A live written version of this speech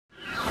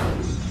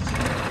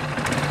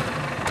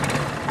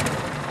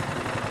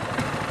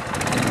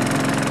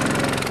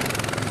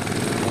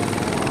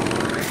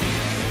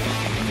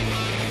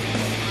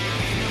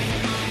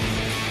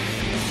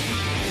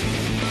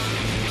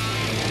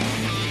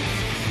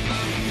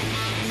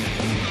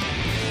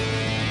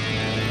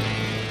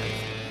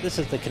This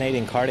is the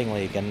Canadian Karting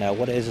League, and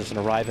what it is an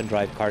arrive and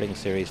drive karting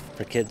series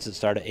for kids that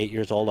start at 8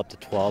 years old up to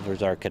 12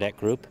 is our cadet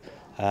group.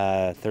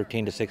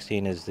 13 to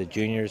 16 is the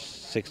juniors,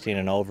 16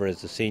 and over is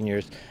the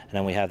seniors, and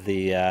then we have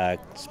the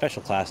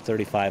special class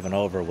 35 and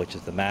over, which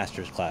is the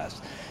masters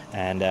class.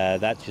 And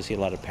that's, you see a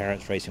lot of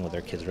parents racing with their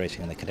kids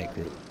racing in the cadet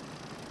group.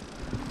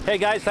 Hey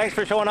guys, thanks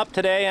for showing up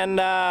today, and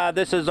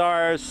this is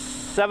our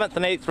 7th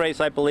and 8th race,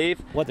 I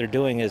believe. What they're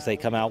doing is they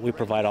come out, we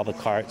provide all the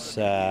carts,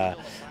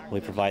 we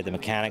provide the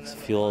mechanics,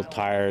 fuel,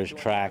 tires,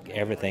 track,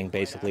 everything.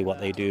 Basically what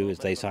they do is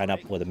they sign up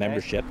with a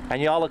membership.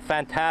 And you all look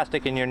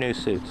fantastic in your new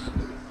suits.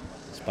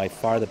 It's by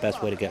far the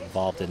best way to get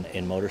involved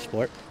in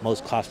motorsport,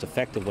 most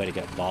cost-effective way to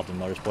get involved in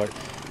motorsport.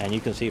 And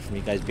you can see from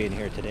you guys being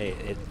here today,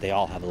 they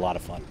all have a lot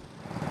of fun.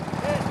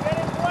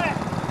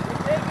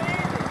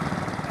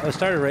 I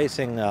started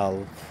racing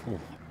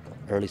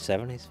early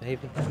 70s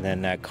maybe, and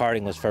then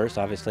karting was first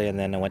obviously, and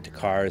then I went to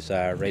cars,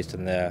 raced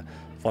in the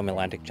Formula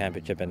Atlantic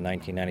Championship in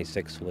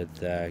 1996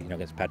 with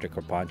against Patrick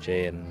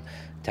Carpentier and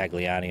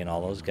Tagliani and all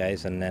those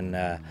guys, and then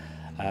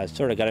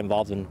sort of got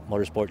involved in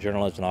motorsport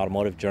journalism,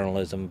 automotive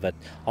journalism, but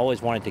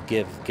always wanted to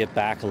give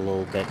back a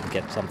little bit and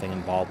get something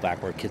involved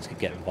back where kids could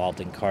get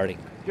involved in karting.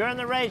 During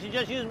the race, you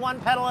just use one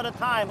pedal at a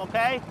time,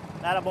 okay?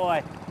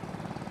 Attaboy.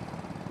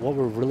 What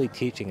we're really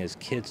teaching is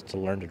kids to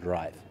learn to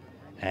drive.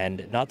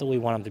 And not that we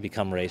want them to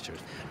become racers.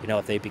 You know,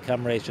 if they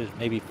become racers,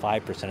 maybe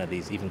 5% of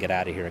these even get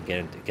out of here and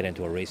get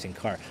into a racing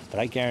car. But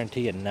I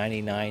guarantee you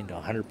 99 to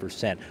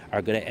 100%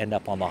 are going to end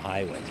up on the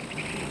highway.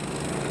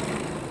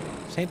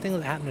 Same thing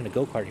that happened in a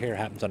go-kart here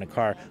happens on a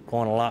car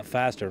going a lot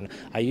faster. And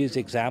I used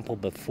the example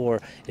before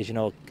is,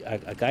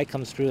 a guy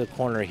comes through the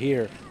corner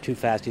here too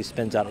fast, he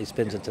spins out, he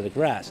spins into the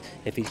grass.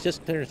 If he's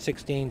just turned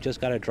 16, just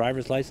got a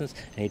driver's license,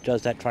 and he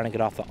does that trying to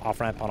get off the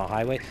off-ramp on a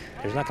highway,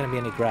 there's not going to be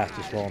any grass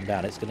to slow him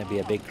down. It's going to be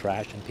a big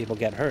crash and people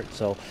get hurt.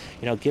 So,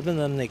 giving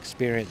them the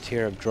experience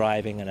here of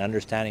driving and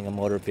understanding a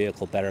motor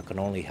vehicle better can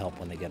only help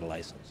when they get a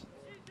license.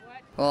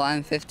 Well,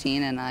 I'm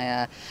 15 and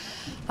I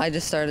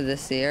just started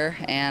this year,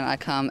 and I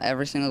come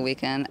every single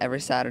weekend, every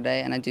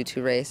Saturday, and I do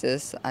 2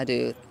 races. I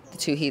do the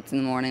 2 heats in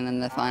the morning, then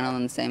the final,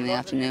 and the same in the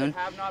afternoon,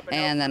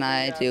 and then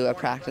I do a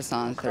practice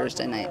on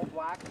Thursday night.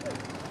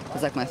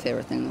 It's like my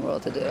favorite thing in the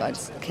world to do. I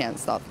just can't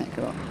stop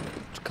thinking about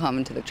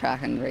coming to the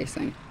track and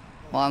racing.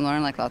 Well, I'm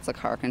learning lots of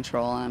car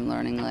control, and I'm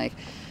learning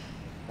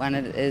when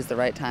it is the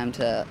right time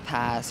to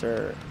pass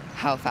or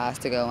how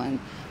fast to go, and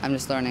I'm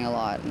just learning a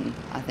lot, and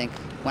I think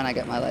when I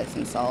get my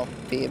license, I'll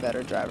be a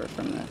better driver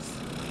from this.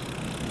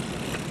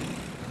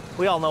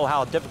 We all know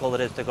how difficult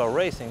it is to go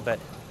racing, but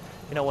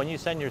when you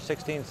send your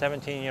 16,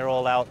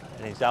 17-year-old out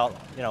and he's out,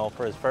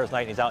 for his first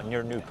night and he's out in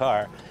your new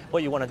car,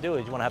 what you want to do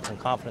is you want to have some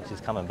confidence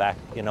he's coming back,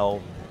 in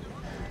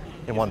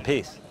one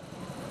piece.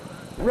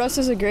 Russ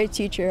is a great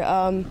teacher.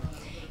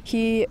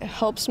 He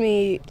helps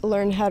me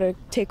learn how to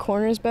take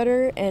corners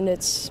better, and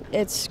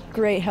it's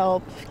great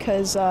help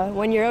because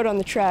when you're out on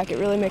the track, it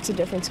really makes a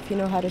difference if you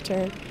know how to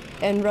turn.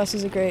 And Russ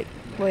is a great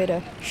way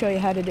to show you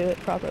how to do it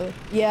properly.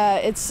 Yeah,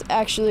 it's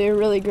actually a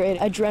really great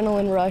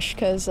adrenaline rush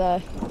because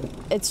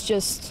it's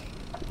just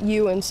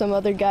you and some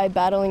other guy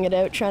battling it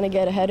out, trying to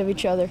get ahead of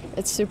each other.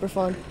 It's super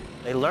fun.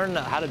 They learn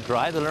how to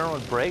drive, they learn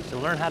with brakes, they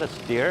learn how to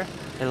steer.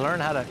 They learn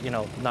how to,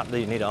 not that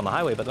you need it on the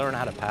highway, but learn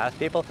how to pass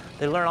people.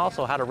 They learn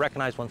also how to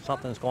recognize when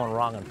something's going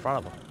wrong in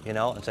front of them,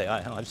 and say,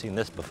 I've seen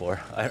this before.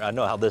 I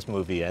know how this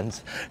movie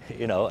ends,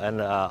 and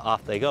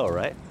off they go,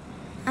 right?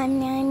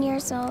 I'm 9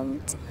 years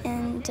old,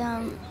 and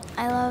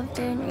I love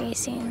doing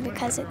racing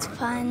because it's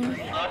fun.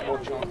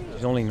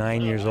 She's only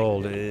 9 years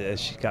old.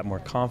 She's got more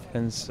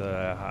confidence.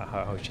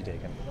 How is she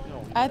taking?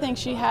 I think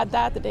she had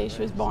that the day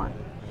she was born.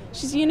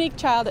 She's a unique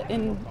child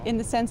in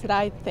the sense that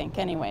I think,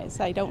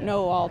 anyways. I don't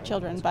know all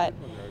children, but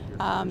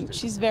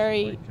she's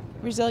very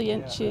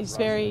resilient. She's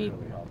very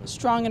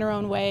strong in her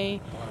own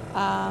way,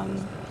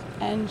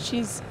 and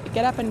she's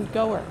get up and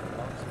goer.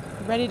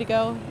 Ready to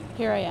go,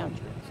 here I am.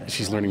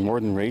 She's learning more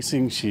than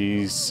racing.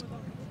 She's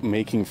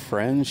making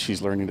friends.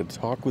 She's learning to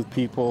talk with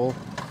people.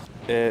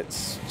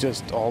 It's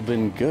just all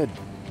been good.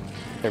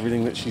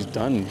 Everything that she's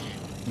done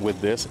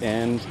with this,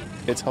 and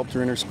it's helped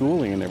her in her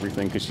schooling and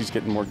everything because she's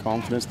getting more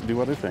confidence to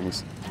do other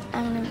things.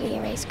 I'm going to be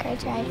a race car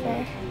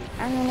driver.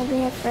 I'm going to be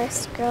the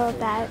first girl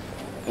that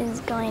is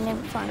going in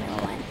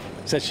Formula One.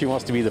 Said she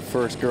wants to be the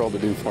first girl to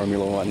do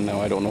Formula One. Now,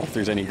 I don't know if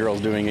there's any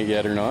girls doing it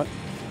yet or not.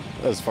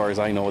 As far as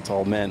I know, it's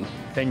all men.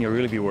 Then you'll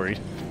really be worried.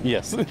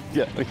 Yes,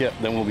 yeah,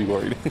 then we'll be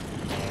worried.